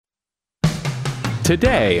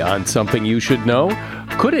Today on Something You Should Know,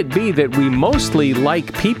 could it be that we mostly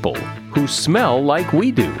like people who smell like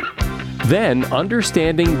we do? Then,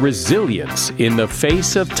 understanding resilience in the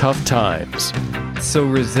face of tough times. So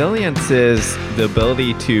resilience is the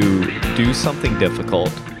ability to do something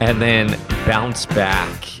difficult and then bounce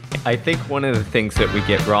back. I think one of the things that we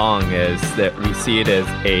get wrong is that we see it as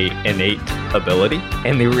an innate ability,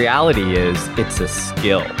 and the reality is it's a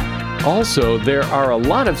skill. Also, there are a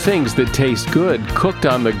lot of things that taste good cooked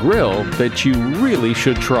on the grill that you really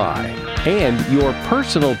should try. And your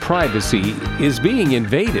personal privacy is being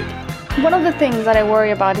invaded. One of the things that I worry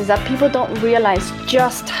about is that people don't realize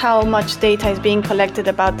just how much data is being collected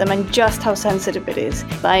about them and just how sensitive it is.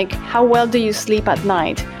 Like, how well do you sleep at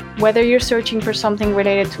night? Whether you're searching for something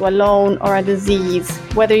related to a loan or a disease,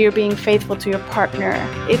 whether you're being faithful to your partner.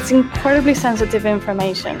 It's incredibly sensitive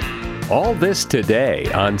information. All this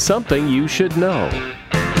today on Something You Should Know.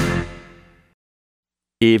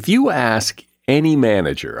 If you ask any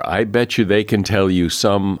manager, I bet you they can tell you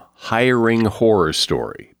some hiring horror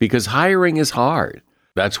story, because hiring is hard.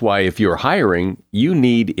 That's why if you're hiring, you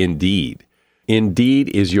need Indeed. Indeed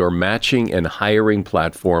is your matching and hiring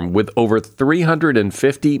platform with over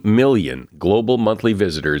 350 million global monthly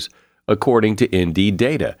visitors, according to Indeed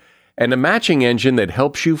data, and a matching engine that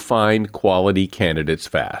helps you find quality candidates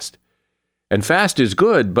fast. And fast is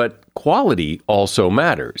good, but quality also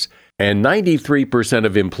matters. And 93%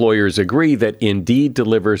 of employers agree that Indeed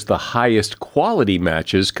delivers the highest quality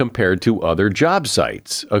matches compared to other job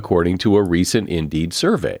sites, according to a recent Indeed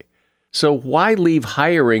survey. So why leave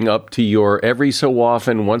hiring up to your every so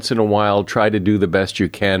often, once in a while, try to do the best you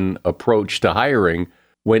can approach to hiring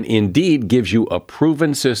when Indeed gives you a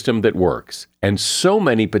proven system that works? And so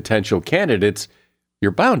many potential candidates,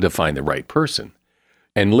 you're bound to find the right person.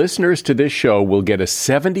 And listeners to this show will get a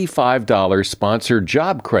 $75 sponsored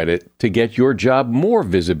job credit to get your job more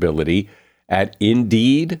visibility at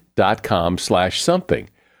Indeed.com/something.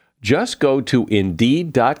 Just go to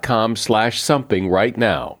Indeed.com/something right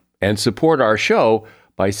now and support our show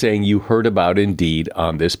by saying you heard about Indeed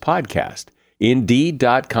on this podcast.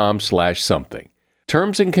 Indeed.com/something.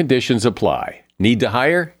 Terms and conditions apply. Need to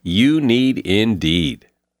hire? You need Indeed.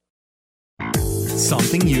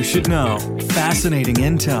 Something you should know. Fascinating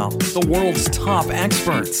intel, the world's top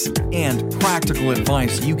experts, and practical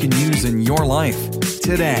advice you can use in your life.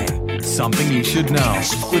 Today, Something You Should Know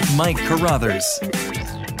with Mike Carruthers.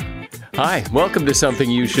 Hi, welcome to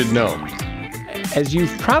Something You Should Know. As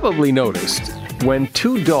you've probably noticed, when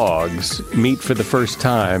two dogs meet for the first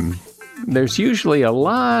time, there's usually a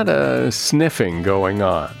lot of sniffing going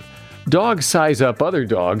on. Dogs size up other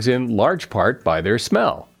dogs in large part by their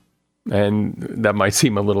smell. And that might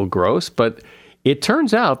seem a little gross, but it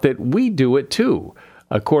turns out that we do it too,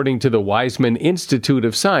 according to the Weizmann Institute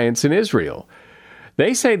of Science in Israel.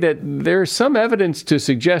 They say that there's some evidence to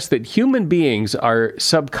suggest that human beings are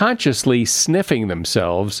subconsciously sniffing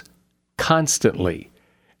themselves constantly.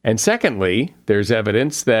 And secondly, there's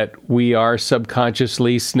evidence that we are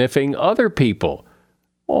subconsciously sniffing other people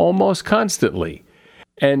almost constantly.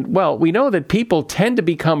 And, well, we know that people tend to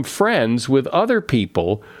become friends with other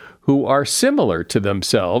people who are similar to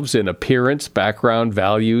themselves in appearance, background,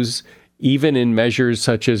 values, even in measures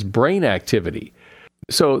such as brain activity.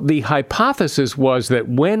 So the hypothesis was that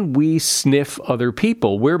when we sniff other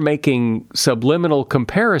people, we're making subliminal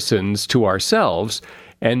comparisons to ourselves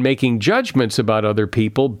and making judgments about other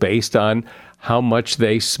people based on how much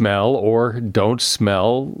they smell or don't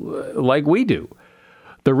smell like we do.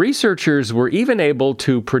 The researchers were even able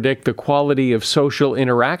to predict the quality of social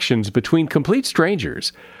interactions between complete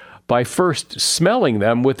strangers by first smelling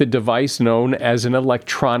them with a device known as an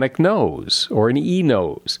electronic nose, or an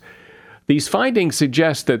e-nose. These findings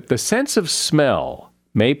suggest that the sense of smell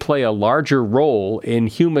may play a larger role in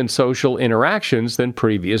human social interactions than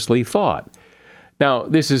previously thought. Now,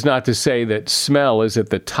 this is not to say that smell is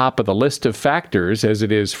at the top of the list of factors as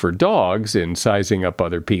it is for dogs in sizing up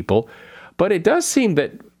other people, but it does seem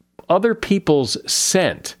that other people's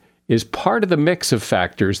scent is part of the mix of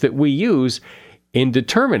factors that we use in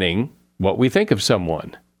determining what we think of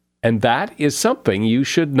someone. And that is something you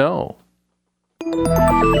should know.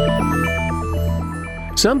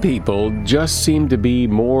 Some people just seem to be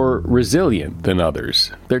more resilient than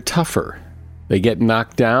others. They're tougher. They get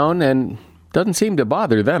knocked down and doesn't seem to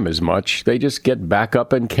bother them as much. They just get back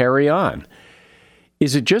up and carry on.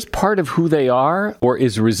 Is it just part of who they are, or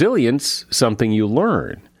is resilience something you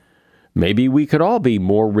learn? Maybe we could all be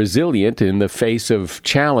more resilient in the face of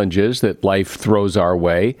challenges that life throws our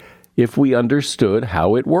way if we understood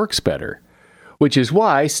how it works better. Which is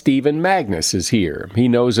why Stephen Magness is here. He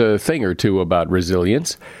knows a thing or two about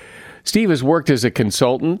resilience. Steve has worked as a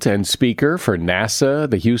consultant and speaker for NASA,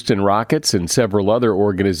 the Houston Rockets, and several other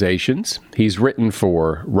organizations. He's written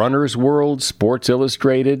for Runner's World, Sports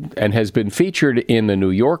Illustrated, and has been featured in The New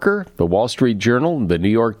Yorker, The Wall Street Journal, The New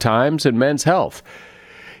York Times, and Men's Health.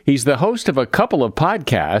 He's the host of a couple of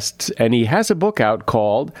podcasts, and he has a book out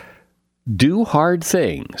called Do Hard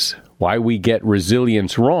Things: Why We Get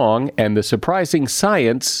Resilience Wrong and the Surprising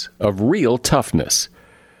Science of Real Toughness.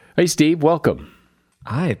 Hey, Steve, welcome.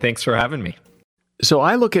 Hi, thanks for having me. So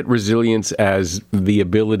I look at resilience as the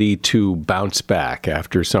ability to bounce back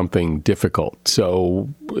after something difficult. So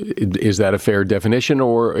is that a fair definition,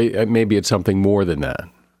 or maybe it's something more than that?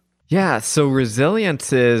 Yeah, so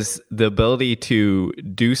resilience is the ability to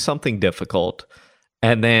do something difficult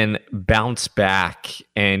and then bounce back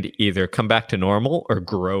and either come back to normal or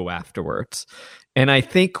grow afterwards. And I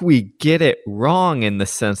think we get it wrong in the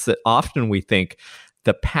sense that often we think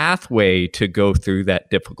the pathway to go through that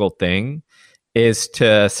difficult thing is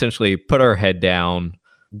to essentially put our head down,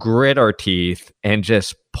 grit our teeth, and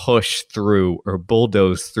just push through or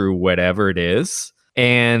bulldoze through whatever it is.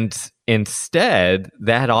 And instead,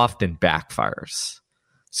 that often backfires.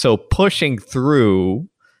 So pushing through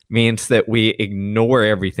means that we ignore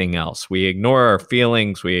everything else. We ignore our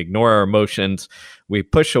feelings, we ignore our emotions, we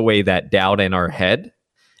push away that doubt in our head.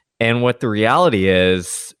 And what the reality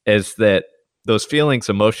is that those feelings,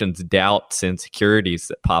 emotions, doubts, insecurities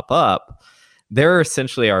that pop up, they're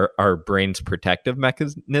essentially our brain's protective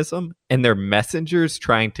mechanism, and they're messengers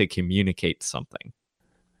trying to communicate something.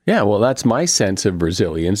 Yeah, well, that's my sense of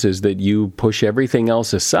resilience, is that you push everything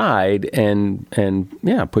else aside and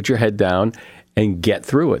put your head down and get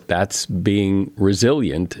through it. That's being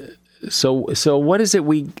resilient. So what is it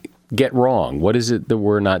we get wrong? What is it that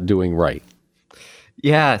we're not doing right?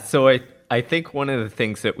 Yeah, so I think one of the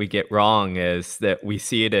things that we get wrong is that we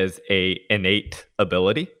see it as an innate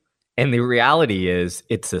ability. And the reality is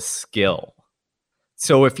it's a skill.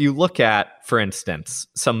 So if you look at, for instance,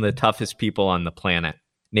 some of the toughest people on the planet,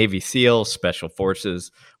 Navy SEALs, Special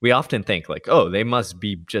Forces, we often think like, oh, they must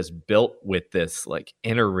be just built with this like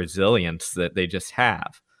inner resilience that they just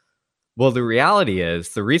have. Well, the reality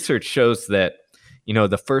is the research shows that,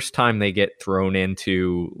 the first time they get thrown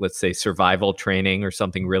into, let's say, survival training or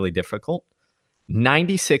something really difficult,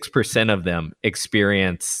 96% of them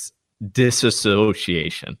experience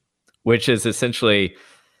disassociation, which is essentially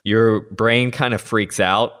your brain kind of freaks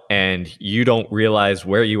out and you don't realize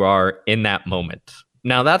where you are in that moment.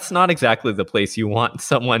 Now, that's not exactly the place you want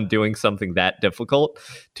someone doing something that difficult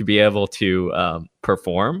to be able to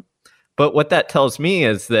perform. But what that tells me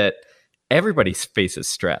is that everybody faces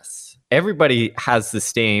stress. Everybody has the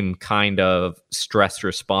same kind of stress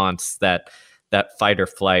response, that fight or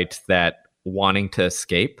flight, that wanting to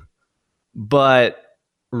escape. But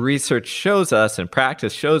research shows us and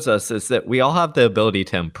practice shows us is that we all have the ability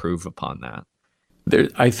to improve upon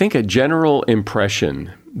that. I think a general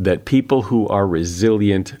impression that people who are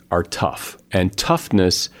resilient are tough, and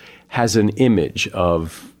toughness has an image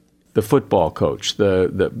of the football coach,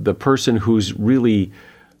 the person who's really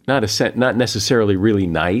not necessarily really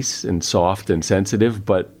nice and soft and sensitive,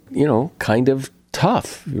 but kind of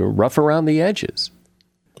tough, rough around the edges.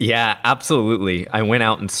 Yeah, absolutely. I went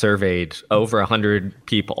out and surveyed over 100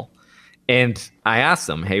 people, and I asked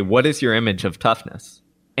them, "Hey, what is your image of toughness?"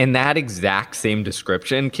 And that exact same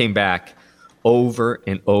description came back over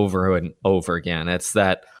and over and over again. It's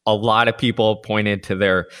that a lot of people pointed to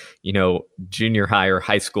their, junior high or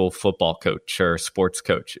high school football coach or sports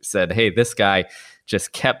coach, said, "Hey, this guy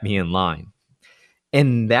just kept me in line."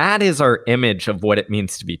 And that is our image of what it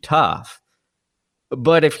means to be tough.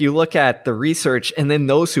 But if you look at the research and then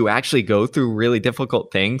those who actually go through really difficult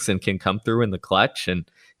things and can come through in the clutch and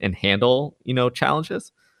handle,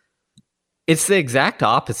 challenges, it's the exact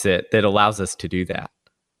opposite that allows us to do that.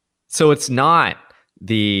 So it's not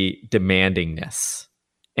the demandingness.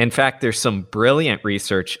 In fact, there's some brilliant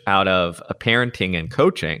research out of parenting and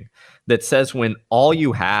coaching that says when all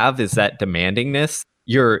you have is that demandingness,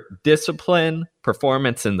 your discipline,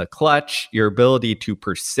 performance in the clutch, your ability to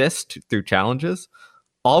persist through challenges,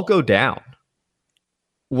 all go down.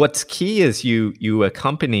 What's key is you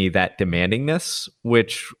accompany that demandingness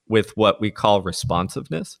with what we call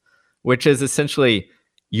responsiveness, which is essentially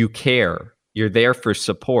you care, you're there for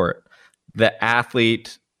support. The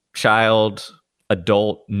athlete, child,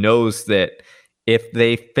 adult knows that if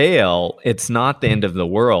they fail, it's not the end of the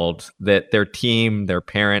world, that their team, their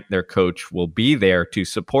parent, their coach will be there to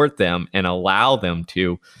support them and allow them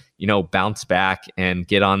to, bounce back and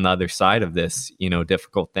get on the other side of this,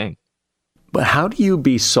 difficult thing. But how do you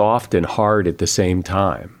be soft and hard at the same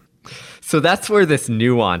time? So that's where this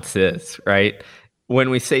nuance is, right? when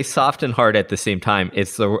we say soft and hard at the same time,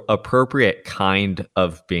 it's the appropriate kind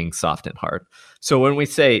of being soft and hard. So when we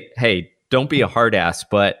say, hey, don't be a hard ass,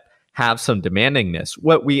 but have some demandingness,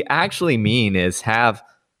 what we actually mean is have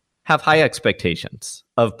high expectations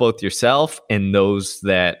of both yourself and those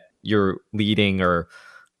that you're leading or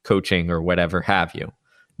coaching or whatever have you.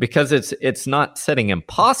 Because it's not setting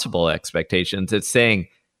impossible expectations. It's saying,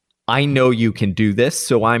 I know you can do this,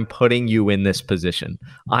 so I'm putting you in this position.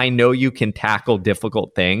 I know you can tackle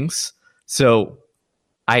difficult things, so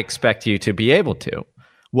I expect you to be able to.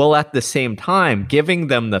 Well, at the same time, giving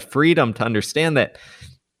them the freedom to understand that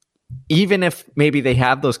even if maybe they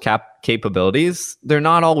have those capabilities, they're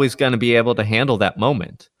not always going to be able to handle that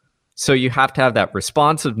moment. So you have to have that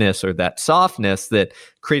responsiveness or that softness that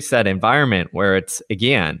creates that environment where it's,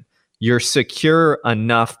 again, you're secure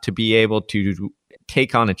enough to be able to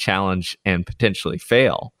take on a challenge and potentially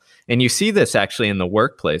fail. And you see this actually in the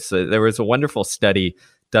workplace. There was a wonderful study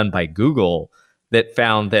done by Google that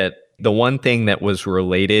found that the one thing that was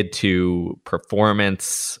related to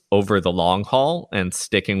performance over the long haul and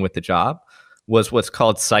sticking with the job was what's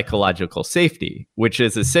called psychological safety, which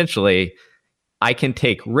is essentially, I can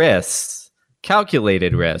take risks,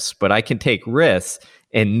 calculated risks, but I can take risks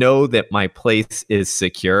and know that my place is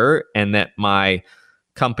secure and that my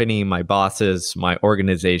company, my bosses, my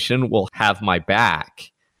organization will have my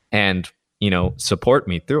back and, support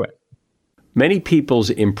me through it. Many people's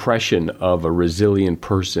impression of a resilient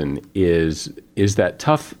person is that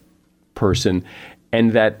tough person,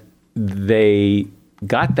 and that they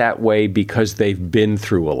got that way because they've been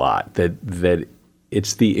through a lot, that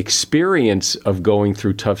it's the experience of going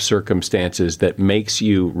through tough circumstances that makes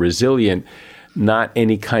you resilient, not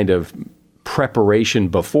any kind of preparation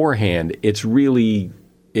beforehand. It's really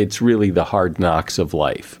the hard knocks of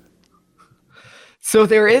life. So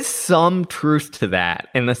there is some truth to that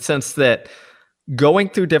in the sense that going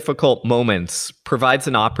through difficult moments provides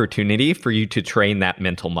an opportunity for you to train that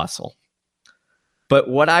mental muscle. But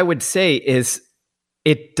what I would say is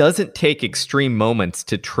it doesn't take extreme moments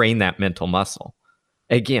to train that mental muscle.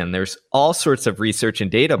 Again, there's all sorts of research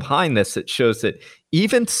and data behind this that shows that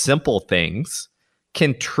even simple things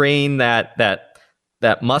can train that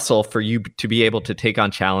muscle for you to be able to take on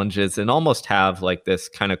challenges and almost have like this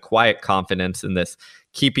kind of quiet confidence in this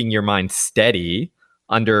keeping your mind steady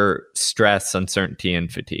under stress, uncertainty,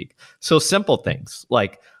 and fatigue. So simple things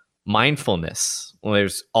like mindfulness. Well,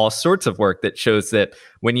 there's all sorts of work that shows that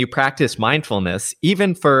when you practice mindfulness,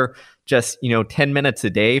 even for just 10 minutes a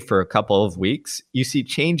day for a couple of weeks, you see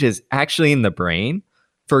changes actually in the brain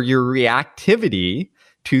for your reactivity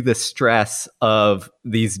to the stress of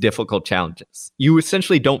these difficult challenges. You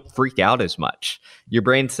essentially don't freak out as much. Your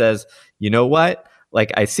brain says, you know what?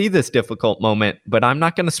 Like, I see this difficult moment, but I'm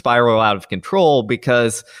not going to spiral out of control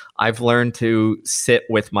because I've learned to sit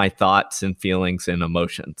with my thoughts and feelings and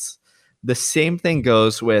emotions. The same thing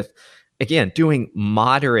goes with, again, doing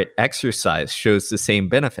moderate exercise shows the same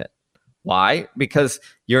benefit. Why? Because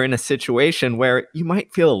you're in a situation where you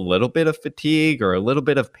might feel a little bit of fatigue or a little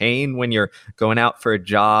bit of pain when you're going out for a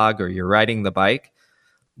jog or you're riding the bike.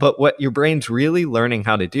 But what your brain's really learning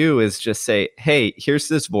how to do is just say, hey, here's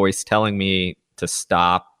this voice telling me to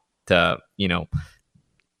stop, to,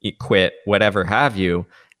 quit, whatever have you.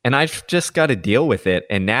 And I've just got to deal with it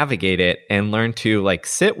and navigate it and learn to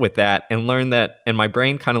sit with that and learn that. And my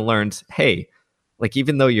brain kind of learns, hey,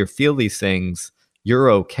 even though you feel these things,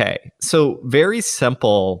 you're okay. So very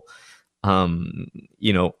simple,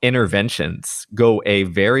 interventions go a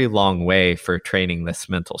very long way for training this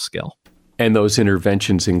mental skill. And those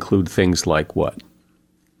interventions include things like what?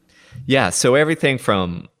 Yeah. So everything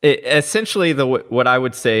from essentially what I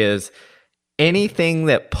would say is anything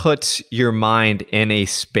that puts your mind in a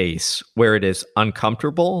space where it is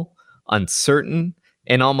uncomfortable, uncertain,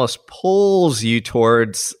 and almost pulls you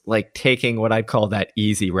towards taking what I'd call that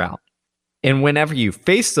easy route. And whenever you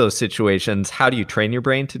face those situations, how do you train your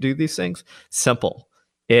brain to do these things? Simple.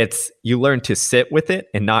 It's you learn to sit with it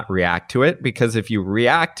and not react to it, because if you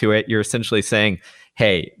react to it, you're essentially saying,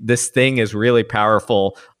 hey, this thing is really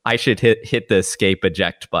powerful. I should hit the escape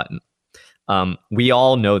eject button. We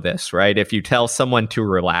all know this, right? If you tell someone to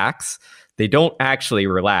relax, they don't actually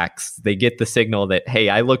relax. They get the signal that, hey,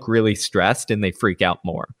 I look really stressed, and they freak out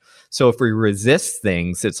more. So if we resist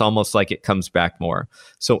things, it's almost like it comes back more.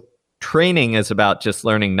 So training is about just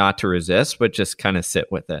learning not to resist, but just kind of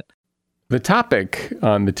sit with it. The topic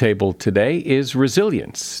on the table today is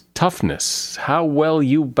resilience, toughness, how well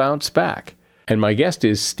you bounce back. And my guest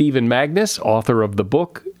is Stephen Magness, author of the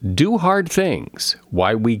book, Do Hard Things,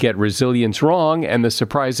 Why We Get Resilience Wrong and the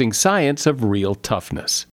Surprising Science of Real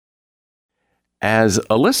Toughness. As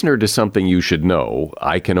a listener to Something You Should Know,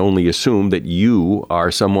 I can only assume that you are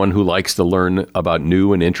someone who likes to learn about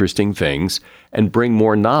new and interesting things and bring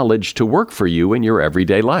more knowledge to work for you in your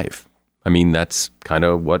everyday life. I mean, that's kind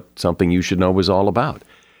of what Something You Should Know is all about.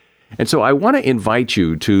 And so I want to invite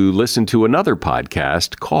you to listen to another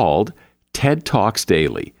podcast called TED Talks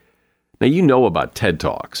Daily. Now, you know about TED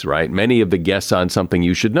Talks, right? Many of the guests on Something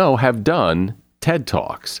You Should Know have done TED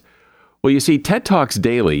Talks. Well, you see, TED Talks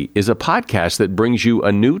Daily is a podcast that brings you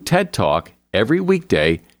a new TED Talk every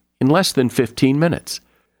weekday in less than 15 minutes.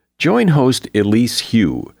 Join host Elise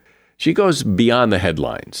Hu. She goes beyond the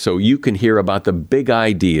headlines, so you can hear about the big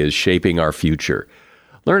ideas shaping our future.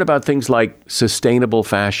 Learn about things like sustainable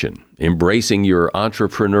fashion, embracing your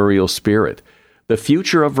entrepreneurial spirit, the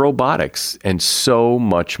future of robotics, and so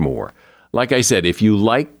much more. Like I said, if you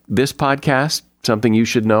like this podcast, Something You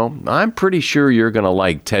Should Know, I'm pretty sure you're going to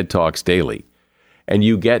like TED Talks Daily. And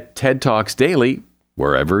you get TED Talks Daily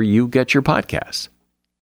wherever you get your podcasts.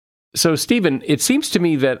 So, Stephen, it seems to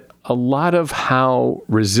me that a lot of how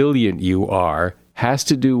resilient you are has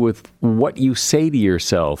to do with what you say to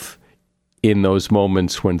yourself in those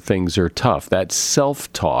moments when things are tough. That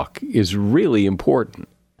self-talk is really important.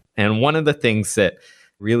 And one of the things that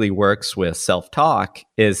really works with self-talk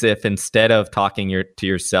is if instead of talking to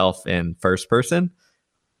yourself in first person,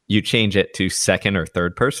 you change it to second or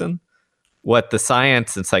third person. What the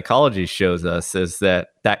science and psychology shows us is that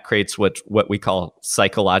creates what we call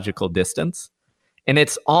psychological distance. And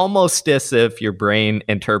it's almost as if your brain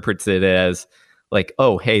interprets it as like,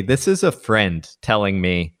 oh, hey, this is a friend telling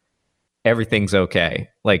me everything's okay.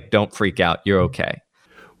 Like, don't freak out. You're okay.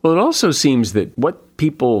 Well, it also seems that what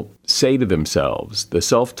people say to themselves, the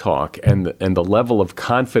self-talk and the level of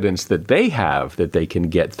confidence that they have that they can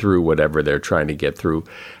get through whatever they're trying to get through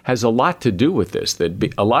has a lot to do with this.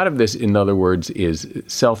 A lot of this, in other words, is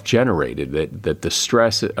self-generated, that the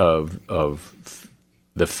stress of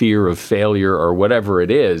the fear of failure or whatever it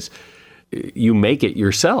is, you make it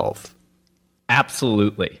yourself.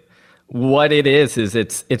 Absolutely. What it is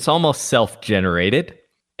it's almost self-generated.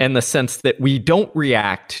 In the sense that we don't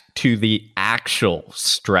react to the actual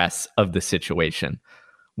stress of the situation.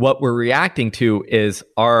 What we're reacting to is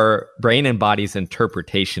our brain and body's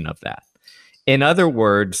interpretation of that. In other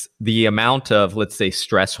words, the amount of, let's say,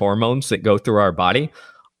 stress hormones that go through our body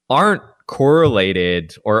aren't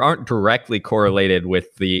correlated or aren't directly correlated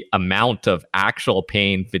with the amount of actual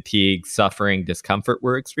pain, fatigue, suffering, discomfort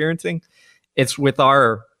we're experiencing. It's with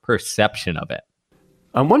our perception of it.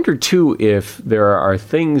 I wonder, too, if there are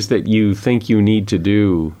things that you think you need to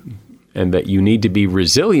do and that you need to be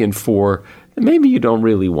resilient for that maybe you don't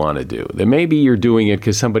really want to do. That maybe you're doing it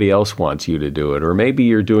because somebody else wants you to do it, or maybe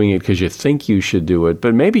you're doing it because you think you should do it,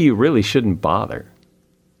 but maybe you really shouldn't bother.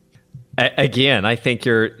 Again, I think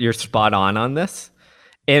you're spot on this.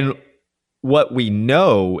 And what we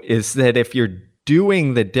know is that if you're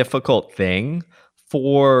doing the difficult thing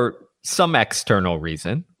for some external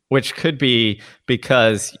reason, which could be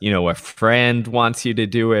because, a friend wants you to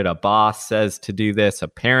do it, a boss says to do this, a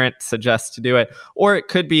parent suggests to do it, or it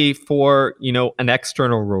could be for, an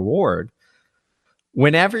external reward.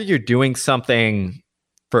 Whenever you're doing something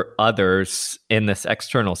for others in this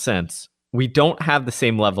external sense, we don't have the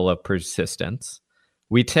same level of persistence.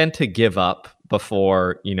 We tend to give up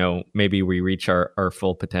before, maybe we reach our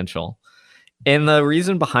full potential. And the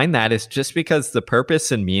reason behind that is just because the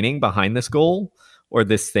purpose and meaning behind this goal or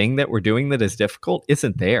this thing that we're doing that is difficult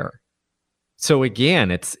isn't there. So again,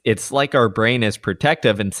 it's like our brain is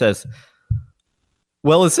protective and says,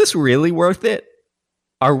 well, is this really worth it?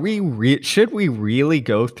 Should we really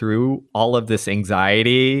go through all of this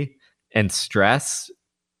anxiety and stress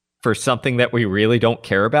for something that we really don't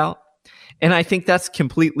care about? And I think that's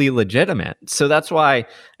completely legitimate. So that's why,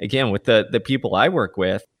 again, with the people I work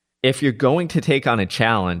with, if you're going to take on a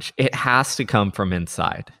challenge, it has to come from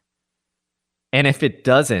inside. And if it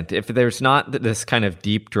doesn't, if there's not this kind of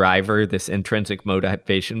deep driver, this intrinsic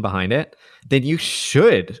motivation behind it, then you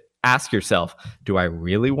should ask yourself, do I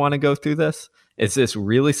really want to go through this? Is this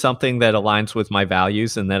really something that aligns with my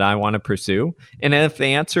values and that I want to pursue? And if the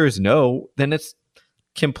answer is no, then it's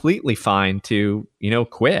completely fine to,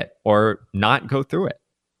 quit or not go through it.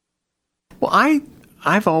 Well,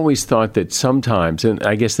 I've always thought that sometimes, and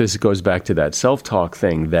I guess this goes back to that self-talk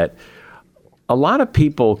thing, that a lot of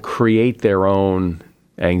people create their own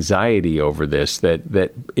anxiety over this, that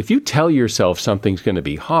if you tell yourself something's going to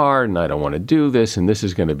be hard and I don't want to do this and this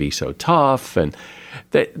is going to be so tough, and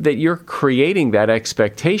that you're creating that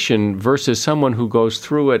expectation versus someone who goes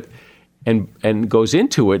through it and goes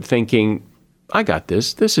into it thinking, I got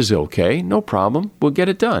this is okay, no problem, we'll get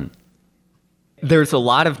it done. There's a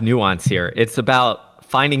lot of nuance here. It's about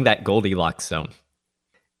finding that Goldilocks zone.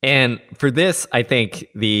 And for this, I think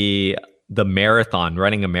the marathon,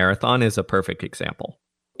 running a marathon is a perfect example.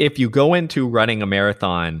 If you go into running a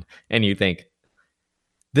marathon and you think,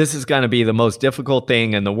 this is going to be the most difficult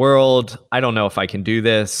thing in the world, I don't know if I can do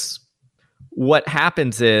this. What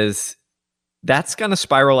happens is that's going to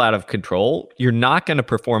spiral out of control. You're not going to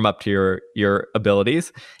perform up to your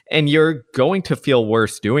abilities, and you're going to feel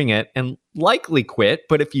worse doing it and likely quit.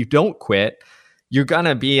 But if you don't quit, you're going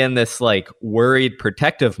to be in this like worried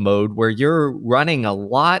protective mode where you're running a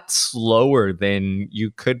lot slower than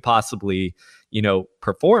you could possibly,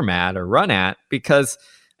 perform at or run at, because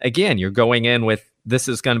again, you're going in with, this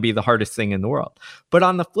is going to be the hardest thing in the world. But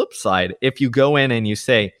on the flip side, if you go in and you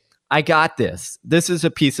say, I got this. This is a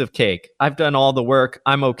piece of cake. I've done all the work.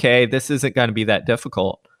 I'm okay. This isn't going to be that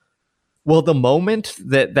difficult. Well, the moment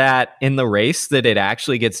that in the race that it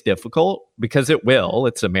actually gets difficult, because it will,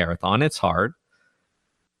 it's a marathon, it's hard,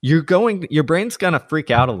 your brain's going to freak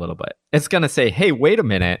out a little bit. It's going to say, hey, wait a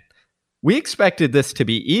minute. We expected this to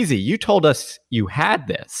be easy. You told us you had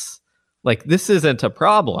this. Like, this isn't a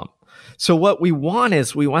problem. So what we want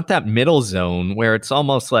that middle zone where it's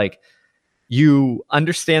almost like, you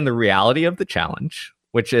understand the reality of the challenge,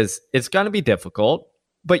 which is it's going to be difficult,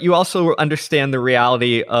 but you also understand the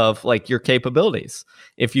reality of like your capabilities.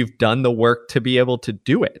 If you've done the work to be able to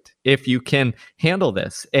do it, if you can handle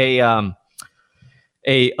this. A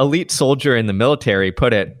elite soldier in the military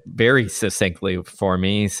put it very succinctly for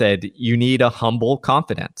me. He said, you need a humble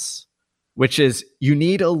confidence, which is you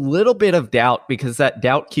need a little bit of doubt because that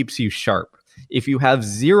doubt keeps you sharp. If you have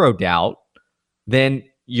zero doubt, then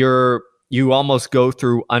you almost go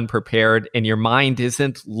through unprepared and your mind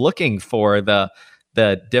isn't looking for the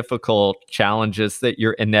difficult challenges that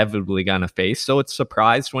you're inevitably going to face. So it's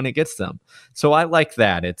surprised when it gets them. So I like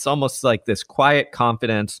that. It's almost like this quiet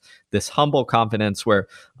confidence, this humble confidence where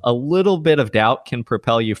a little bit of doubt can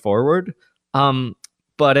propel you forward.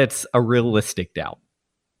 But it's a realistic doubt.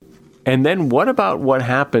 And then what about what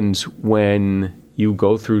happens when you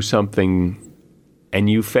go through something and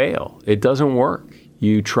you fail? It doesn't work.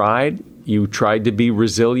 You tried to be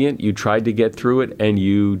resilient, you tried to get through it, and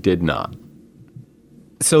you did not.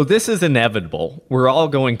 So this is inevitable. We're all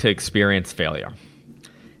going to experience failure.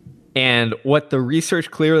 And what the research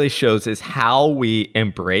clearly shows is how we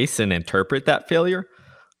embrace and interpret that failure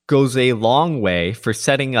goes a long way for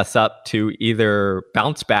setting us up to either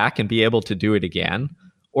bounce back and be able to do it again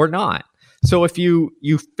or not. So if you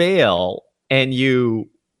fail and you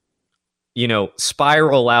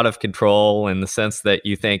spiral out of control in the sense that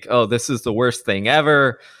you think, oh, this is the worst thing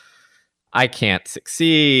ever. I can't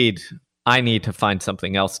succeed. I need to find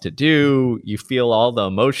something else to do. You feel all the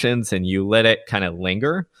emotions and you let it kind of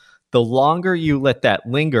linger. The longer you let that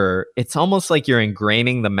linger, it's almost like you're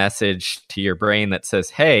ingraining the message to your brain that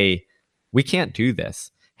says, hey, we can't do this.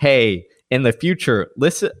 Hey, in the future,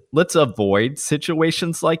 let's avoid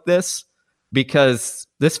situations like this because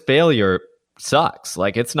this failure sucks.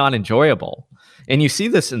 Like, it's not enjoyable. And you see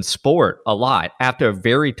this in sport a lot. After a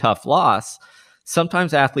very tough loss,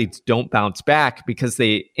 sometimes athletes don't bounce back because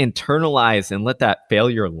they internalize and let that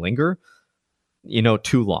failure linger,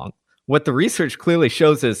 too long. What the research clearly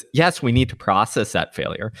shows is, yes, we need to process that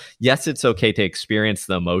failure. Yes, it's okay to experience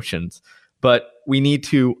the emotions, but we need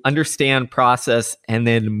to understand, process, and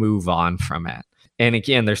then move on from it. And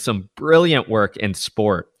again, there's some brilliant work in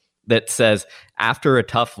sport that says after a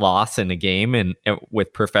tough loss in a game and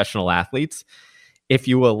with professional athletes, if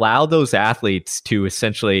you allow those athletes to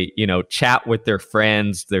essentially, chat with their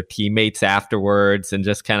friends, their teammates afterwards, and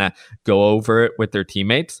just kind of go over it with their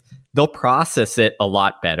teammates, they'll process it a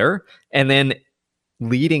lot better. And then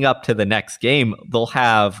leading up to the next game, they'll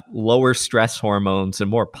have lower stress hormones and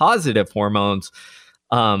more positive hormones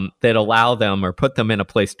that allow them or put them in a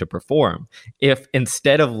place to perform. If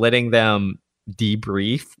instead of letting them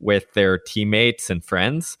debrief with their teammates and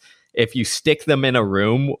friends, if you stick them in a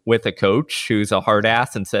room with a coach who's a hard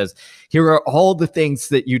ass and says, here are all the things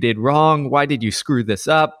that you did wrong. Why did you screw this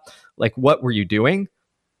up? Like, what were you doing?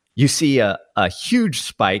 You see a huge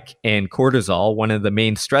spike in cortisol, one of the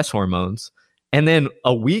main stress hormones. And then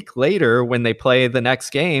a week later, when they play the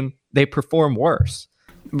next game, they perform worse.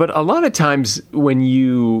 But a lot of times when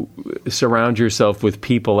you surround yourself with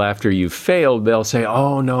people after you've failed, they'll say,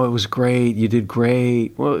 oh, no, it was great. You did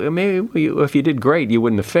great. Well, maybe if you did great, you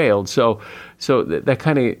wouldn't have failed. So that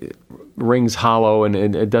kind of rings hollow and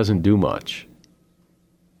it doesn't do much.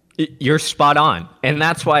 You're spot on. And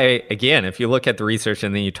that's why, again, if you look at the research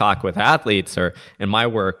and then you talk with athletes, or in my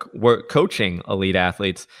work coaching elite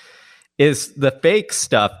athletes, is the fake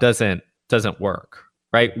stuff doesn't work.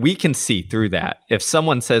 right? We can see through that. If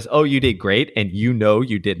someone says, oh, you did great, and you know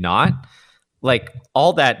you did not, like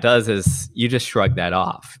all that does is you just shrug that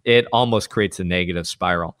off. It almost creates a negative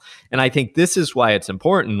spiral. And I think this is why it's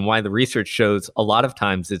important, why the research shows a lot of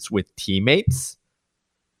times it's with teammates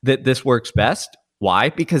that this works best. Why?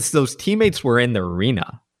 Because those teammates were in the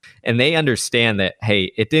arena and they understand that,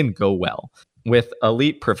 hey, it didn't go well. With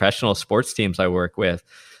elite professional sports teams I work with,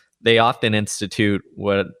 they often institute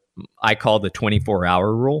what I call the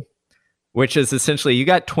 24-hour rule, which is essentially you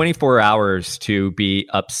got 24 hours to be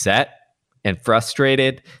upset and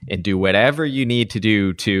frustrated and do whatever you need to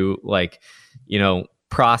do to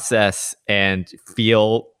process and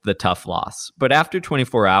feel the tough loss. But after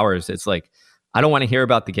 24 hours, it's like, I don't want to hear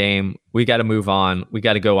about the game. We got to move on. We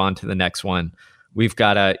got to go on to the next one. We've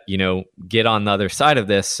got to, get on the other side of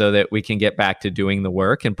this so that we can get back to doing the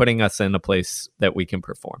work and putting us in a place that we can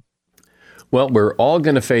perform. Well, we're all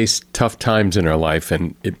going to face tough times in our life,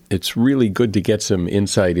 and it's really good to get some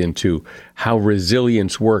insight into how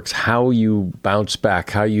resilience works, how you bounce back,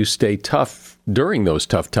 how you stay tough during those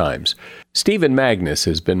tough times. Stephen Magness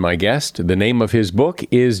has been my guest. The name of his book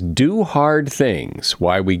is Do Hard Things: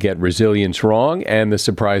 Why We Get Resilience Wrong and the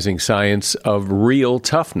Surprising Science of Real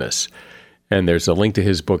Toughness. And there's a link to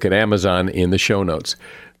his book at Amazon in the show notes.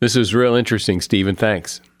 This is real interesting, Stephen.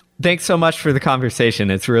 Thanks. Thanks so much for the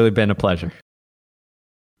conversation. It's really been a pleasure.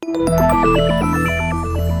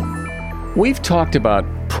 We've talked about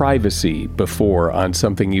privacy before on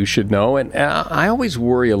Something You Should Know, and I always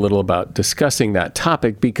worry a little about discussing that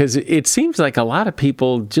topic because it seems like a lot of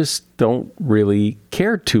people just don't really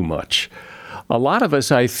care too much. A lot of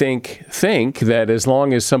us, I think that as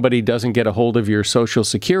long as somebody doesn't get a hold of your social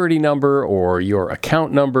security number or your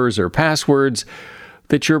account numbers or passwords,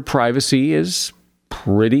 that your privacy is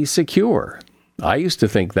pretty secure. I used to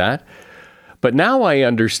think that. But now I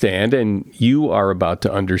understand, and you are about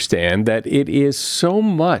to understand, that it is so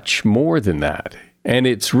much more than that. And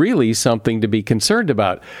it's really something to be concerned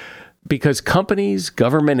about because companies,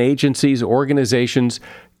 government agencies, organizations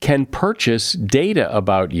can purchase data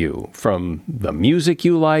about you from the music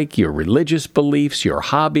you like, your religious beliefs, your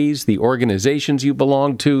hobbies, the organizations you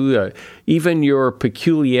belong to, even your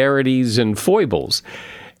peculiarities and foibles.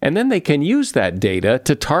 And then they can use that data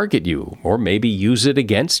to target you or maybe use it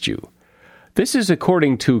against you. This is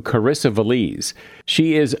according to Carissa Veliz.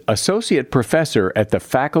 She is associate professor at the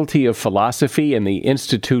Faculty of Philosophy and the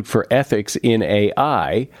Institute for Ethics in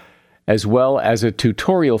AI, as well as a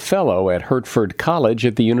tutorial fellow at Hertford College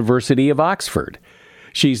at the University of Oxford.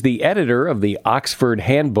 She's the editor of the Oxford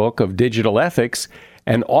Handbook of Digital Ethics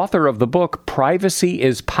and author of the book Privacy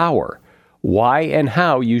is Power: Why and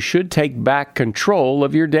How You Should Take Back Control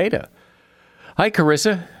of Your Data. Hi,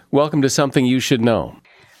 Carissa. Welcome to Something You Should Know.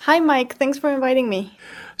 Hi, Mike. Thanks for inviting me.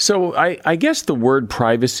 So I guess the word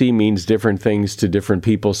privacy means different things to different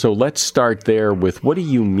people. So let's start there with, what do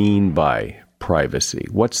you mean by privacy?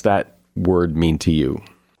 What's that word mean to you?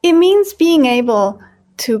 It means being able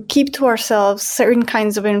to keep to ourselves certain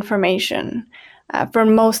kinds of information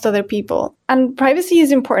from most other people. And privacy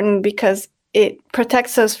is important because it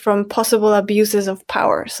protects us from possible abuses of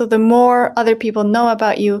power. So the more other people know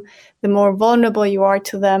about you, the more vulnerable you are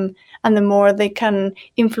to them, and the more they can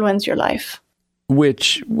influence your life.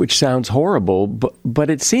 Which sounds horrible, but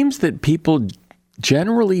it seems that people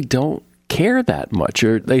generally don't care that much,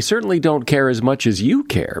 or they certainly don't care as much as you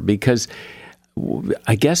care, because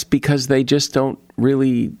they just don't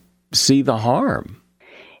really see the harm.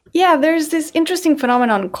 Yeah, there's this interesting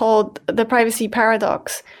phenomenon called the privacy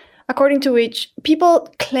paradox, according to which people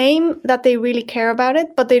claim that they really care about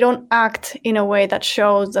it, but they don't act in a way that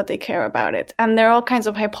shows that they care about it. And there are all kinds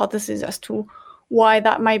of hypotheses as to why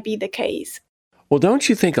that might be the case. Well, don't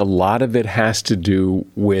you think a lot of it has to do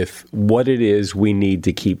with what it is we need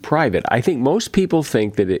to keep private? I think most people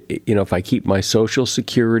think that, if I keep my social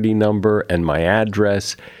security number and my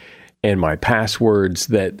address and my passwords,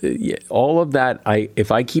 that all of that,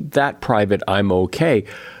 if I keep that private, I'm okay.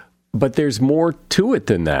 But there's more to it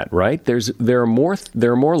than that, right? There are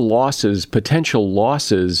more losses, potential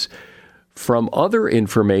losses from other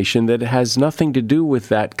information that has nothing to do with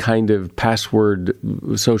that kind of password,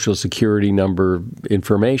 social security number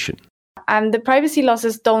information. And the privacy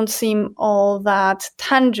losses don't seem all that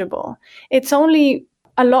tangible. It's only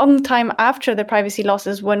a long time after the privacy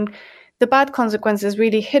losses when the bad consequences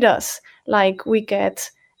really hit us, like we get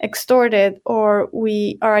extorted, or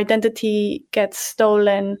our identity gets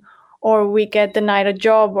stolen, or we get denied a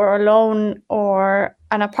job or a loan or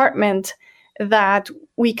an apartment, that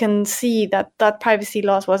we can see that privacy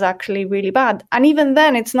loss was actually really bad. And even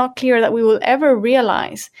then, it's not clear that we will ever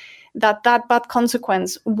realize that bad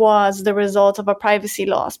consequence was the result of a privacy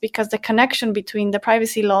loss, because the connection between the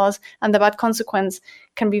privacy laws and the bad consequence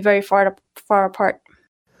can be very far apart.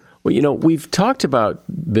 Well, we've talked about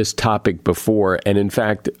this topic before, and in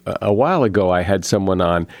fact, a while ago I had someone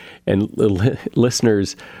on, and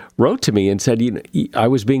listeners wrote to me and said, I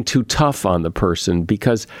was being too tough on the person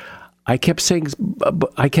because I kept saying,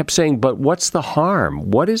 but what's the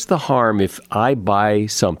harm? What is the harm if I buy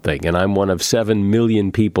something and I'm one of 7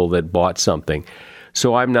 million people that bought something?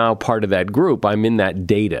 So I'm now part of that group. I'm in that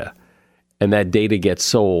data, and that data gets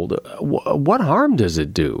sold. What harm does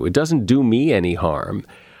it do? It doesn't do me any harm.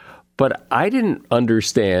 But I didn't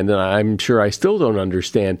understand, and I'm sure I still don't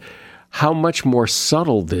understand, how much more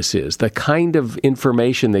subtle this is, the kind of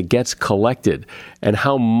information that gets collected and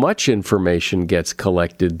how much information gets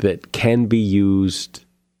collected that can be used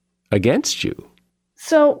against you.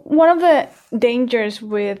 So one of the dangers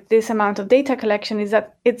with this amount of data collection is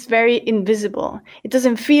that it's very invisible. It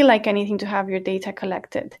doesn't feel like anything to have your data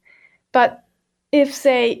collected. But if,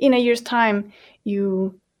 say, in a year's time,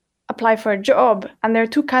 you apply for a job and there are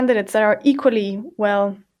 2 candidates that are equally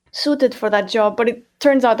well suited for that job, but it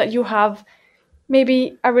turns out that you have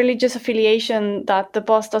maybe a religious affiliation that the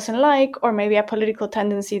boss doesn't like, or maybe a political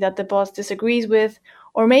tendency that the boss disagrees with,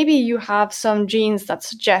 or maybe you have some genes that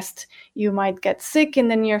suggest you might get sick in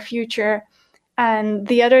the near future, and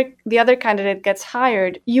the other candidate gets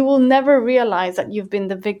hired, you will never realize that you've been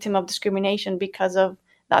the victim of discrimination because of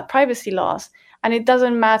that privacy loss. And it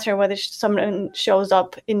doesn't matter whether someone shows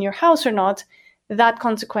up in your house or not, that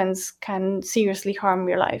consequence can seriously harm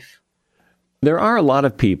your life. There are a lot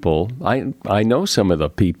of people, I know some of the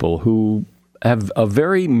people who have a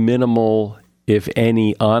very minimal, if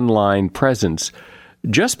any, online presence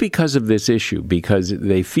just because of this issue, because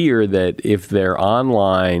they fear that if they're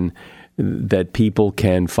online, that people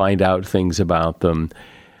can find out things about them.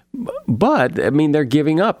 But, I mean, they're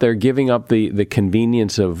giving up. They're giving up the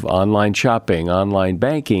convenience of online shopping, online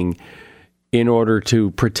banking, in order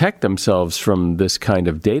to protect themselves from this kind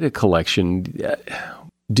of data collection.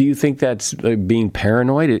 Do you think that's being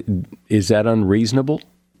paranoid? Is that unreasonable?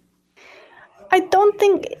 I don't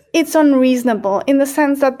think it's unreasonable in the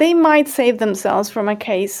sense that they might save themselves from a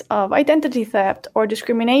case of identity theft or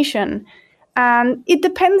discrimination. And it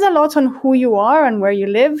depends a lot on who you are and where you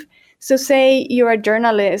live. So say you're a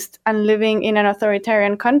journalist and living in an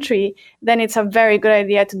authoritarian country, then it's a very good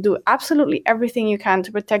idea to do absolutely everything you can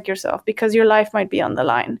to protect yourself because your life might be on the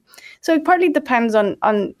line. So it partly depends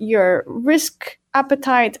on your risk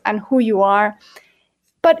appetite and who you are,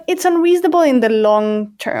 but it's unreasonable in the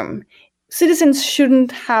long term. Citizens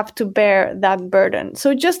shouldn't have to bear that burden.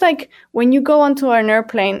 So just like when you go onto an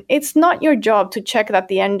airplane, it's not your job to check that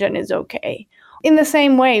the engine is okay. In the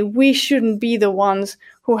same way, we shouldn't be the ones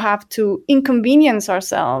who have to inconvenience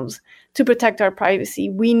ourselves to protect our privacy.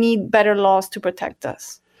 We need better laws to protect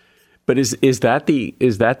us. But is that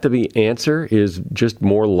the answer? Is just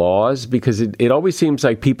more laws? Because it always seems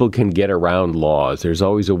like people can get around laws. There's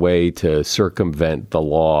always a way to circumvent the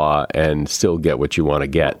law and still get what you want to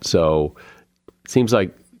get. So it seems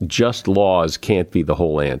like just laws can't be the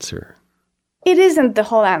whole answer. It isn't the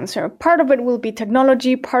whole answer. Part of it will be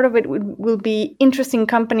technology. Part of it will be interesting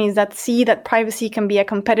companies that see that privacy can be a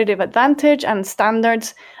competitive advantage and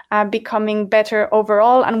standards becoming better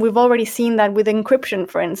overall. And we've already seen that with encryption,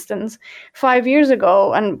 for instance. 5 years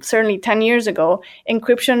ago, and certainly 10 years ago,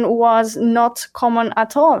 encryption was not common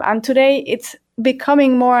at all. And today it's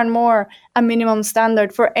becoming more and more a minimum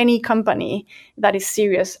standard for any company that is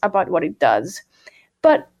serious about what it does.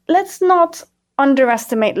 But let's not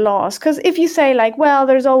underestimate laws, because if you say like, well,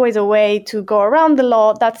 there's always a way to go around the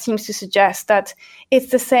law, that seems to suggest that it's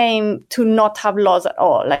the same to not have laws at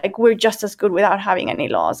all. Like we're just as good without having any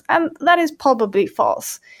laws. And that is probably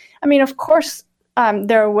false. I mean, of course,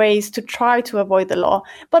 there are ways to try to avoid the law,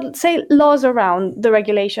 but say laws around the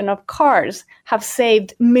regulation of cars have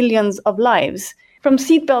saved millions of lives. From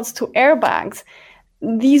seatbelts to airbags,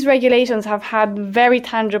 these regulations have had very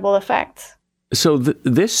tangible effects. So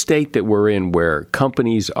this state that we're in, where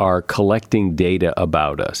companies are collecting data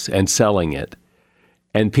about us and selling it,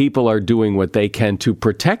 and people are doing what they can to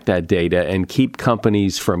protect that data and keep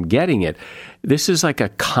companies from getting it, this is like a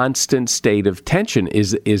constant state of tension.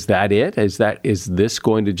 Is that it? Is this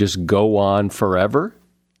going to just go on forever?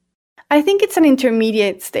 I think it's an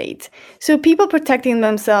intermediate state. So people protecting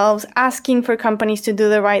themselves, asking for companies to do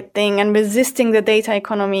the right thing, and resisting the data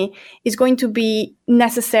economy is going to be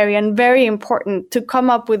necessary and very important to come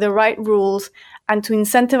up with the right rules and to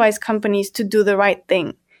incentivize companies to do the right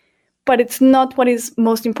thing. But it's not what is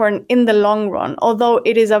most important in the long run, although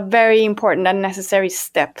it is a very important and necessary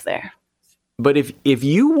step there. But if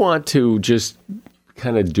you want to just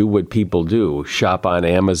kind of do what people do, shop on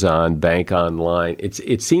Amazon, bank online,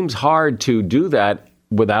 it seems hard to do that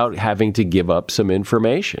without having to give up some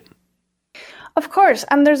information. Of course,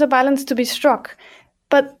 and there's a balance to be struck.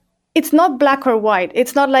 But it's not black or white.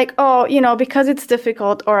 It's not like, oh, because it's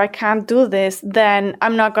difficult or I can't do this, then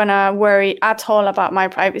I'm not going to worry at all about my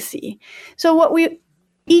privacy. So what we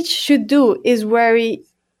each should do is worry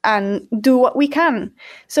and do what we can.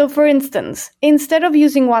 So for instance, instead of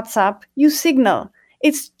using WhatsApp, use Signal.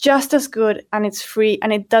 It's just as good and it's free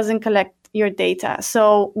and it doesn't collect your data.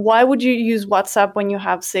 So why would you use WhatsApp when you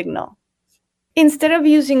have Signal? Instead of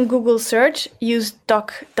using Google search, use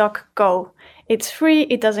DuckDuckGo. It's free,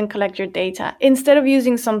 it doesn't collect your data. Instead of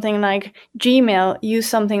using something like Gmail, use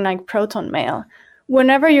something like ProtonMail.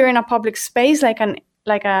 Whenever you're in a public space like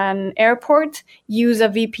an airport, use a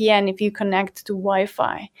VPN if you connect to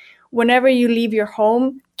Wi-Fi. Whenever you leave your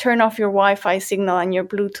home, turn off your Wi-Fi signal and your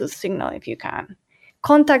Bluetooth signal if you can.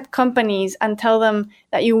 Contact companies and tell them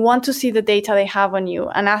that you want to see the data they have on you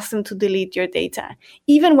and ask them to delete your data,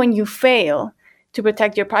 even when you fail to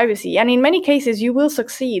protect your privacy. And in many cases, you will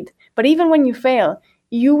succeed. But even when you fail,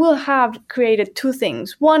 you will have created two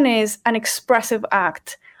things. One is an expressive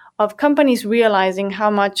act of companies realizing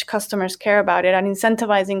how much customers care about it and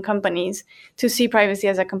incentivizing companies to see privacy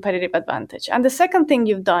as a competitive advantage. And the second thing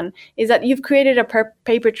you've done is that you've created a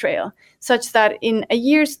paper trail such that in a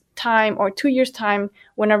year's time or 2 years' time,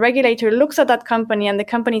 when a regulator looks at that company and the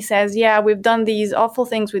company says, yeah, we've done these awful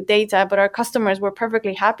things with data, but our customers were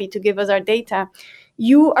perfectly happy to give us our data,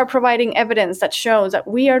 you are providing evidence that shows that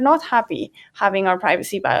we are not happy having our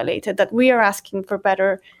privacy violated, that we are asking for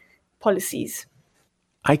better policies.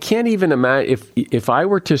 I can't even imagine if I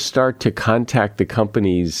were to start to contact the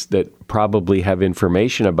companies that probably have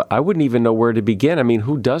information about, I wouldn't even know where to begin. I mean,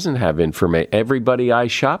 who doesn't have information? Everybody I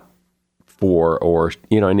shop for, or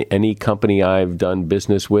any company I've done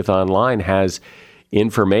business with online has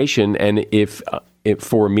information. And if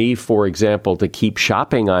for me, for example, to keep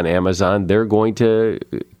shopping on Amazon, they're going to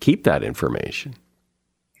keep that information.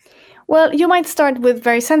 Well, you might start with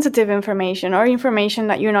very sensitive information or information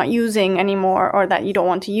that you're not using anymore or that you don't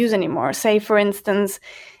want to use anymore. Say, for instance,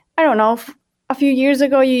 I don't know, a few years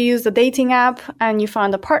ago you used a dating app and you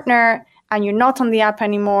found a partner and you're not on the app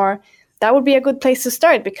anymore. That would be a good place to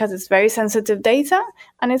start because it's very sensitive data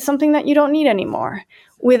and it's something that you don't need anymore.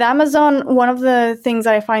 With Amazon, one of the things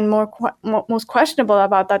that I find most questionable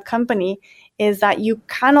about that company is that you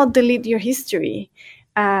cannot delete your history.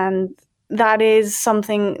 And that is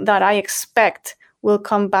something that I expect will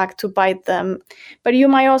come back to bite them. But you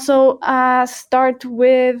might also start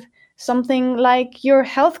with something like your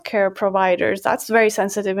healthcare providers. That's very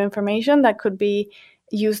sensitive information that could be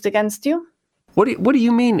used against you. What do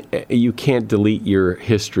you mean you can't delete your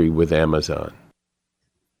history with Amazon?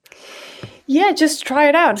 Yeah, just try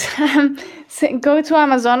it out. Go to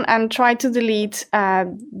Amazon and try to delete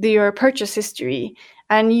your purchase history.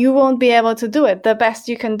 And you won't be able to do it. The best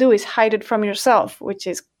you can do is hide it from yourself, which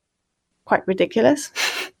is quite ridiculous.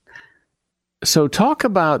 So talk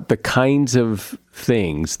about the kinds of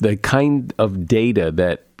things, the kind of data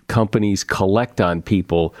that companies collect on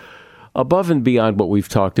people above and beyond what we've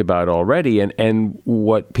talked about already, and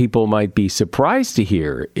what people might be surprised to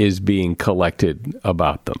hear is being collected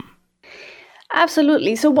about them.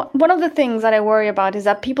 Absolutely. So one of the things that I worry about is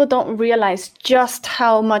that people don't realize just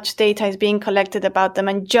how much data is being collected about them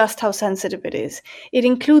and just how sensitive it is. It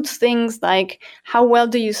includes things like how well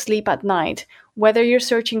do you sleep at night, whether you're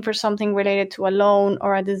searching for something related to a loan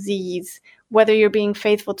or a disease, whether you're being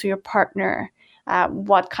faithful to your partner,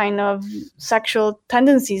 what kind of sexual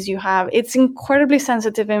tendencies you have. It's incredibly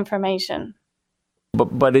sensitive information.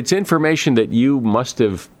 But it's information that you must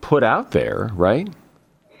have put out there, right?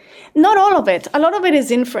 Not all of it. A lot of it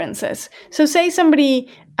is inferences. So say somebody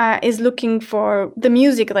is looking for the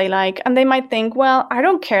music they like, and they might think, well, I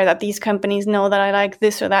don't care that these companies know that I like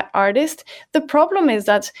this or that artist. The problem is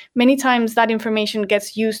that many times that information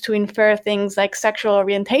gets used to infer things like sexual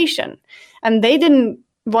orientation, and they didn't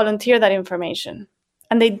volunteer that information.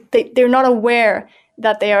 And they're not aware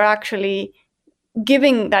that they are actually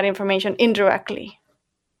giving that information indirectly.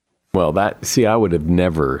 Well, I would have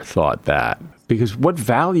never thought that, because what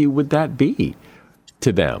value would that be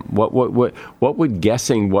to them? What would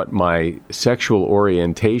guessing what my sexual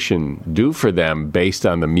orientation do for them based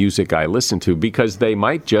on the music I listen to? Because they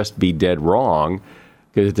might just be dead wrong,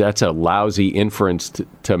 because that's a lousy inference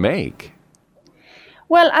to make.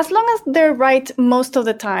 Well, as long as they're right most of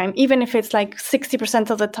the time, even if it's like 60%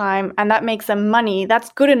 of the time, and that makes them money,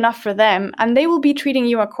 that's good enough for them, and they will be treating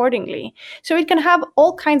you accordingly. So it can have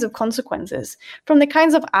all kinds of consequences, from the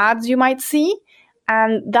kinds of ads you might see,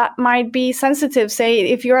 and that might be sensitive. Say,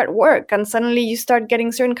 if you're at work and suddenly you start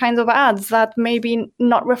getting certain kinds of ads that may be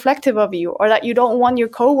not reflective of you, or that you don't want your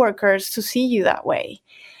coworkers to see you that way.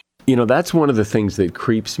 You know, that's one of the things that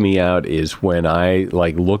creeps me out is when I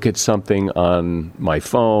look at something on my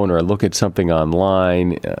phone or look at something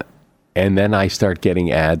online and then I start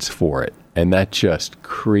getting ads for it. And that just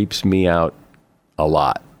creeps me out a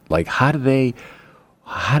lot. Like, how do they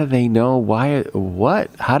know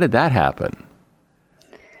how did that happen?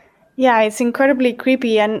 Yeah, it's incredibly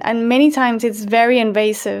creepy, and many times it's very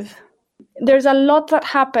invasive. There's a lot that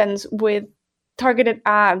happens with targeted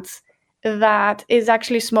ads that is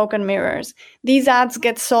actually smoke and mirrors. These ads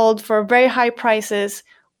get sold for very high prices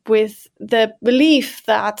with the belief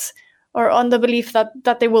that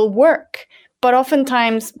they will work. But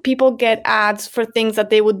oftentimes people get ads for things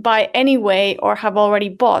that they would buy anyway or have already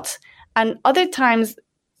bought. And other times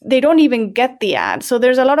they don't even get the ad. So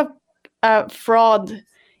there's a lot of fraud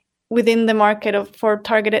within the market for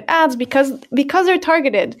targeted ads because they're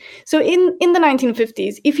targeted. So in the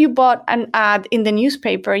 1950s, if you bought an ad in the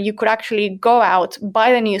newspaper, you could actually go out,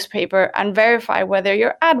 buy the newspaper, and verify whether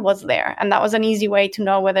your ad was there. And that was an easy way to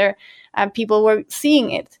know whether people were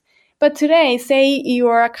seeing it. But today, say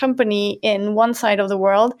you're a company in one side of the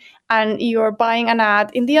world and you're buying an ad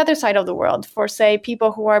in the other side of the world for, say,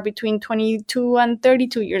 people who are between 22 and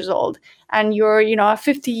 32 years old, and you're, a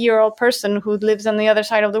 50-year-old person who lives on the other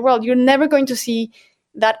side of the world, you're never going to see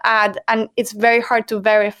that ad, and it's very hard to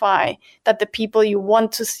verify that the people you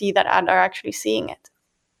want to see that ad are actually seeing it.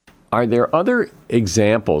 Are there other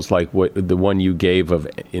examples like the one you gave of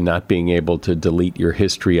not being able to delete your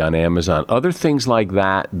history on Amazon? Other things like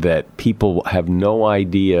that people have no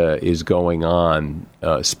idea is going on,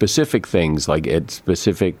 specific things like at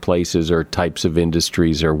specific places or types of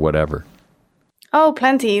industries or whatever? Oh,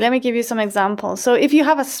 plenty. Let me give you some examples. So if you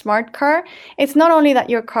have a smart car, it's not only that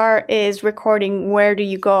your car is recording where do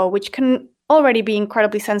you go, which can already be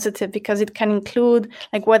incredibly sensitive because it can include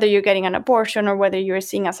like whether you're getting an abortion or whether you're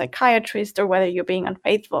seeing a psychiatrist or whether you're being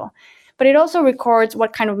unfaithful. But it also records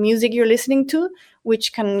what kind of music you're listening to,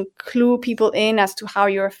 which can clue people in as to how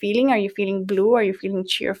you're feeling. Are you feeling blue? Are you feeling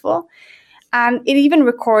cheerful? And it even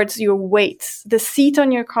records your weight. The seat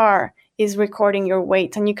on your car is recording your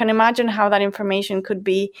weight. And you can imagine how that information could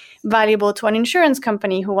be valuable to an insurance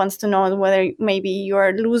company who wants to know whether maybe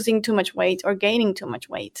you're losing too much weight or gaining too much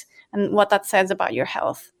weight and what that says about your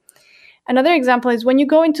health. Another example is when you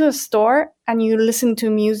go into a store and you listen to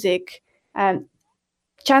music,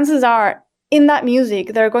 chances are in that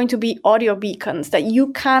music, there are going to be audio beacons that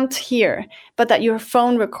you can't hear, but that your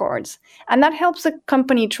phone records. And that helps the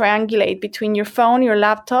company triangulate between your phone, your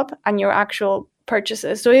laptop, and your actual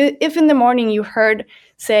purchases. So if in the morning you heard,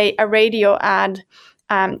 say, a radio ad,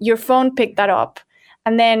 your phone picked that up,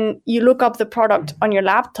 and then you look up the product on your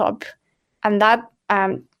laptop, and that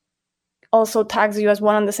also tags you as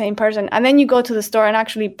one and the same person, and then you go to the store and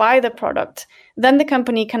actually buy the product, then the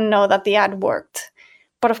company can know that the ad worked.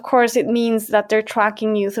 But of course, it means that they're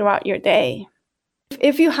tracking you throughout your day.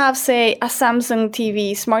 If you have, say, a Samsung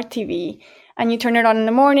TV, smart TV, and you turn it on in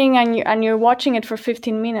the morning and you're watching it for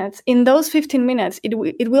 15 minutes, in those 15 minutes,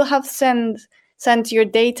 it will have sent your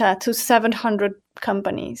data to 700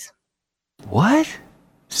 companies. What?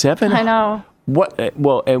 700? I know. What?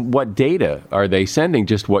 Well, and what data are they sending?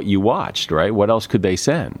 Just what you watched, right? What else could they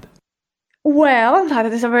send? Well, that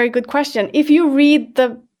is a very good question. If you read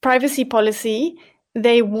the privacy policy,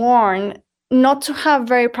 they warn not to have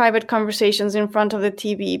very private conversations in front of the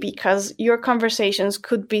TV because your conversations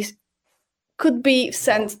could be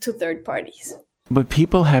sent to third parties. But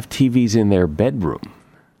people have TVs in their bedroom.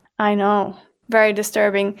 I know. Very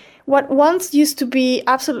disturbing. What once used to be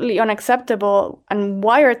absolutely unacceptable, and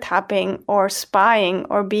wiretapping or spying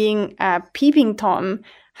or being a peeping Tom,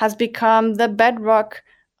 has become the bedrock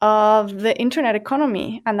of the internet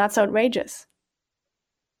economy, and that's outrageous.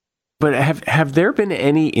 But have there been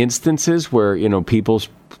any instances where, people's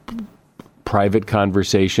private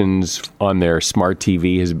conversations on their smart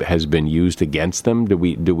TV has been used against them? Do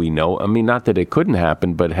we know? I mean, not that it couldn't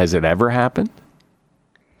happen, but has it ever happened?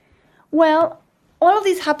 Well, all of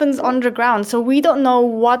this happens underground, so we don't know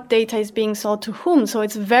what data is being sold to whom, so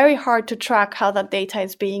it's very hard to track how that data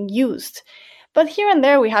is being used. But here and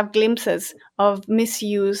there we have glimpses of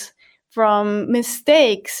misuse, from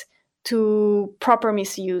mistakes to proper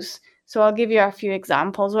misuse. So I'll give you a few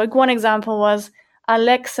examples. Like one example was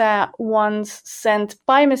Alexa once sent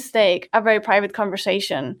by mistake a very private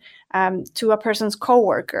conversation to a person's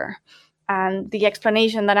coworker. And the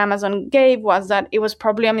explanation that Amazon gave was that it was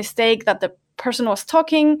probably a mistake, that the person was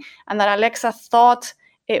talking and that Alexa thought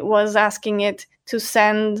it was asking it to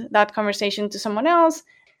send that conversation to someone else.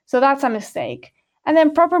 So that's a mistake. And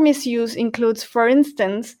then proper misuse includes, for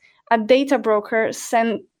instance, a data broker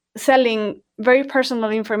selling very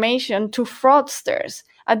personal information to fraudsters.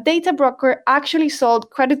 A data broker actually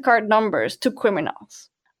sold credit card numbers to criminals.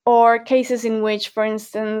 Or cases in which, for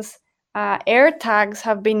instance, AirTags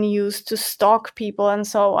have been used to stalk people and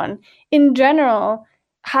so on. In general,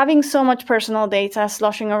 having so much personal data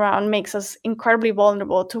sloshing around makes us incredibly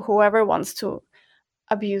vulnerable to whoever wants to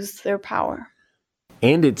abuse their power.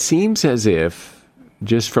 And it seems as if,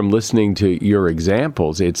 just from listening to your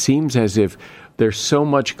examples, it seems as if there's so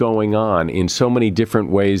much going on in so many different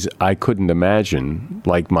ways I couldn't imagine,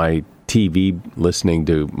 like my TV listening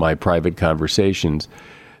to my private conversations,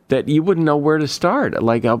 that you wouldn't know where to start.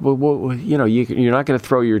 Like, you're not going to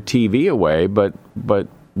throw your TV away, but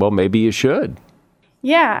well, maybe you should.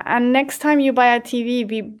 Yeah, and next time you buy a TV,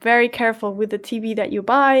 be very careful with the TV that you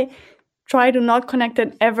buy. Try to not connect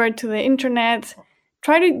it ever to the internet.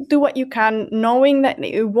 Try to do what you can, knowing that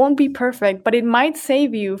it won't be perfect, but it might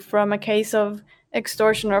save you from a case of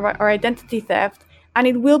extortion or identity theft. And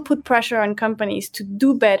it will put pressure on companies to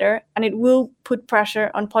do better, and it will put pressure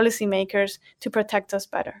on policymakers to protect us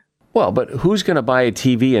better. Well, but who's going to buy a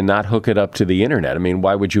TV and not hook it up to the internet? I mean,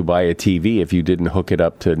 why would you buy a TV if you didn't hook it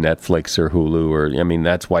up to Netflix or Hulu?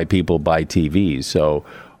 That's why people buy TVs. So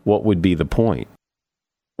what would be the point?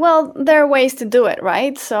 Well, there are ways to do it,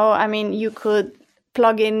 right? So, you could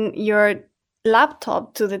plug in your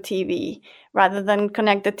laptop to the TV rather than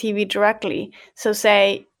connect the TV directly. So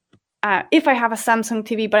say, if I have a Samsung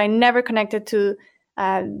TV, but I never connect it to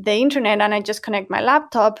the internet and I just connect my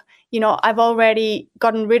laptop, I've already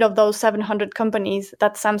gotten rid of those 700 companies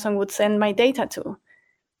that Samsung would send my data to.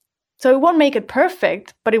 So it won't make it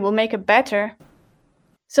perfect, but it will make it better.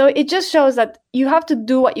 So it just shows that you have to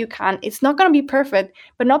do what you can. It's not going to be perfect,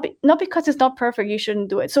 but not because it's not perfect, you shouldn't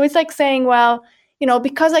do it. So it's like saying, well,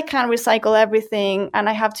 because I can't recycle everything and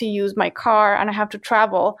I have to use my car and I have to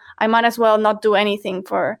travel, I might as well not do anything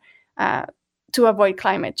to avoid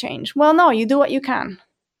climate change. Well, no, you do what you can,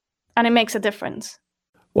 and it makes a difference.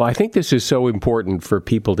 Well, I think this is so important for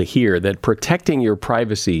people to hear, that protecting your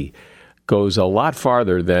privacy goes a lot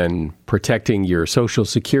farther than protecting your social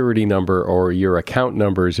security number or your account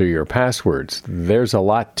numbers or your passwords. There's a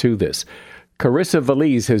lot to this. Carissa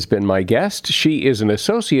Veliz has been my guest. She is an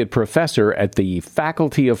associate professor at the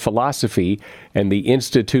Faculty of Philosophy and the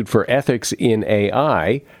Institute for Ethics in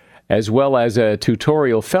AI, as well as a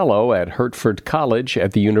tutorial fellow at Hertford College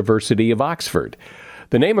at the University of Oxford.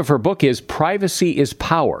 The name of her book is Privacy is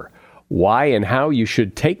Power: Why and How You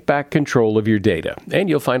Should Take Back Control of Your Data. And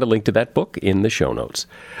you'll find a link to that book in the show notes.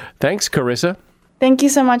 Thanks, Carissa. Thank you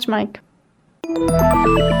so much, Mike.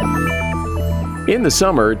 In the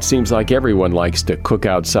summer, it seems like everyone likes to cook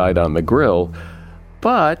outside on the grill,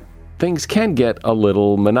 but things can get a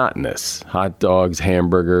little monotonous. Hot dogs,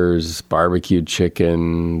 hamburgers, barbecued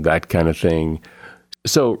chicken, that kind of thing.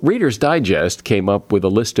 So Reader's Digest came up with a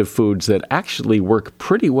list of foods that actually work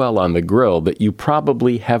pretty well on the grill that you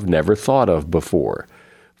probably have never thought of before.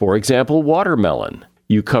 For example, watermelon.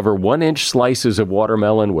 You cover 1-inch slices of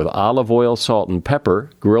watermelon with olive oil, salt, and pepper,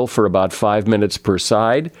 grill for about 5 minutes per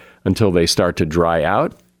side until they start to dry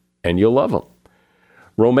out, and you'll love them.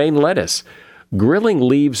 Romaine lettuce. Grilling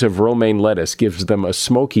leaves of romaine lettuce gives them a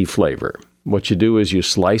smoky flavor. What you do is you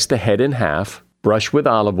slice the head in half, brush with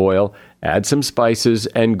olive oil, add some spices,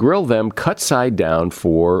 and grill them cut side down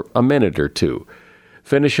for a minute or two.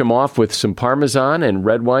 Finish them off with some Parmesan and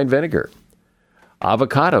red wine vinegar.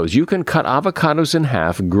 Avocados. You can cut avocados in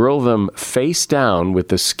half, grill them face down with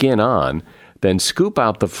the skin on, then scoop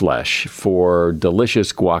out the flesh for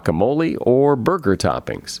delicious guacamole or burger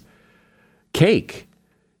toppings. Cake.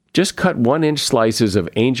 Just cut 1-inch slices of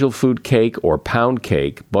angel food cake or pound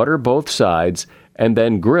cake, butter both sides, and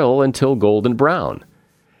then grill until golden brown.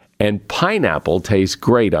 And pineapple tastes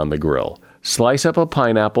great on the grill. Slice up a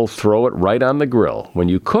pineapple, throw it right on the grill. When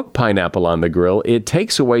you cook pineapple on the grill, it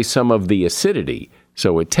takes away some of the acidity,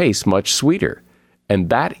 so it tastes much sweeter. And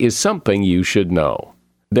that is something you should know.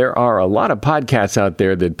 There are a lot of podcasts out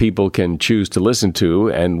there that people can choose to listen to,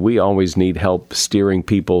 and we always need help steering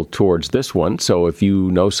people towards this one. So if you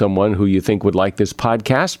know someone who you think would like this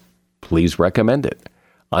podcast, please recommend it.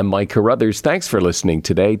 I'm Mike Carruthers. Thanks for listening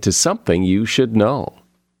today to Something You Should Know.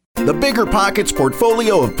 The Bigger Pockets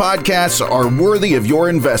portfolio of podcasts are worthy of your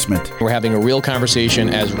investment. We're having a real conversation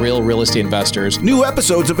as real estate investors. New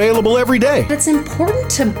episodes available every day. It's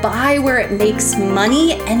important to buy where it makes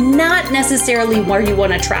money and not necessarily where you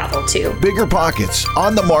want to travel to. Bigger Pockets,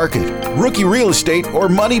 On the Market, Rookie Real Estate, or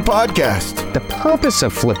Money Podcast. The purpose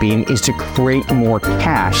of flipping is to create more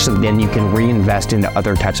cash so then you can reinvest into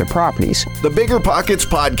other types of properties. The Bigger Pockets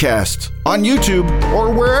Podcast, on YouTube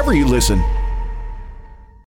or wherever you listen.